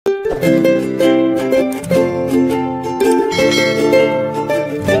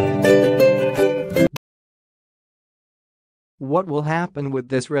What will happen with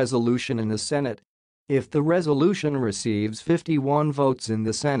this resolution in the Senate? If the resolution receives 51 votes in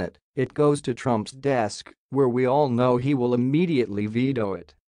the Senate, it goes to Trump's desk, where we all know he will immediately veto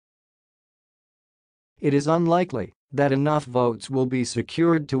it. It is unlikely that enough votes will be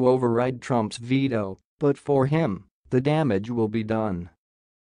secured to override Trump's veto, but for him, the damage will be done.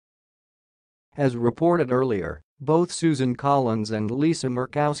 As reported earlier, both Susan Collins and Lisa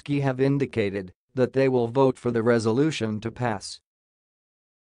Murkowski have indicated that they will vote for the resolution to pass.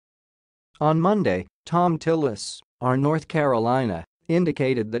 On Monday, Thom Tillis, our North Carolina,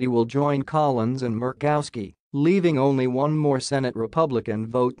 indicated that he will join Collins and Murkowski, leaving only one more Senate Republican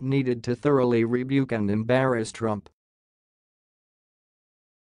vote needed to thoroughly rebuke and embarrass Trump.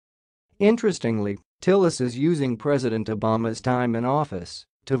 Interestingly, Tillis is using President Obama's time in office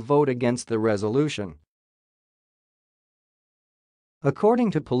to vote against the resolution.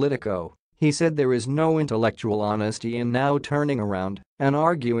 According to Politico, he said there is no intellectual honesty in now turning around and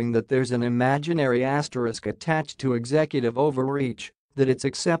arguing that there's an imaginary asterisk attached to executive overreach, that it's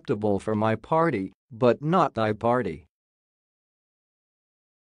acceptable for my party, but not thy party.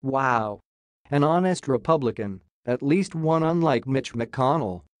 Wow. An honest Republican, at least one unlike Mitch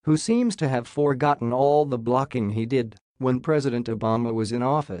McConnell, who seems to have forgotten all the blocking he did when President Obama was in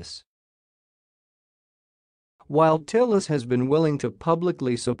office. While Tillis has been willing to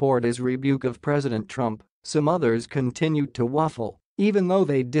publicly support his rebuke of President Trump, some others continued to waffle, even though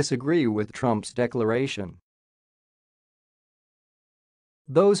they disagree with Trump's declaration.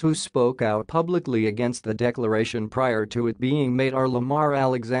 Those who spoke out publicly against the declaration prior to it being made are Lamar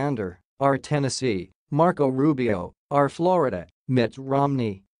Alexander, R. Tennessee, Marco Rubio, R. Florida, Mitt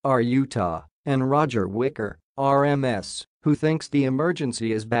Romney, R. Utah, and Roger Wicker, RMS, who thinks the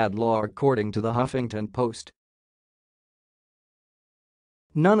emergency is bad law according to the Huffington Post.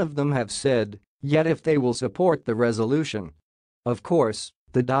 None of them have said yet if they will support the resolution. Of course,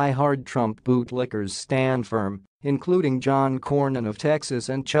 the die-hard Trump bootlickers stand firm, including John Cornyn of Texas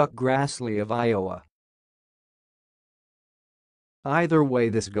and Chuck Grassley of Iowa. Either way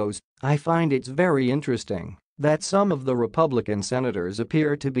this goes, I find it's very interesting that some of the Republican senators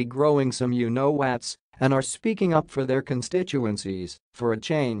appear to be growing some you-know-whats and are speaking up for their constituencies for a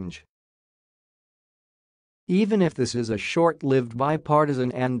change. Even if this is a short-lived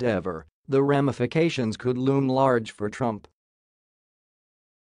bipartisan endeavor, the ramifications could loom large for Trump.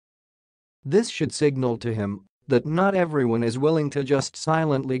 This should signal to him that not everyone is willing to just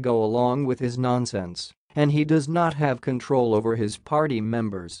silently go along with his nonsense, and he does not have control over his party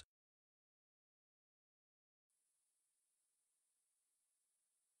members.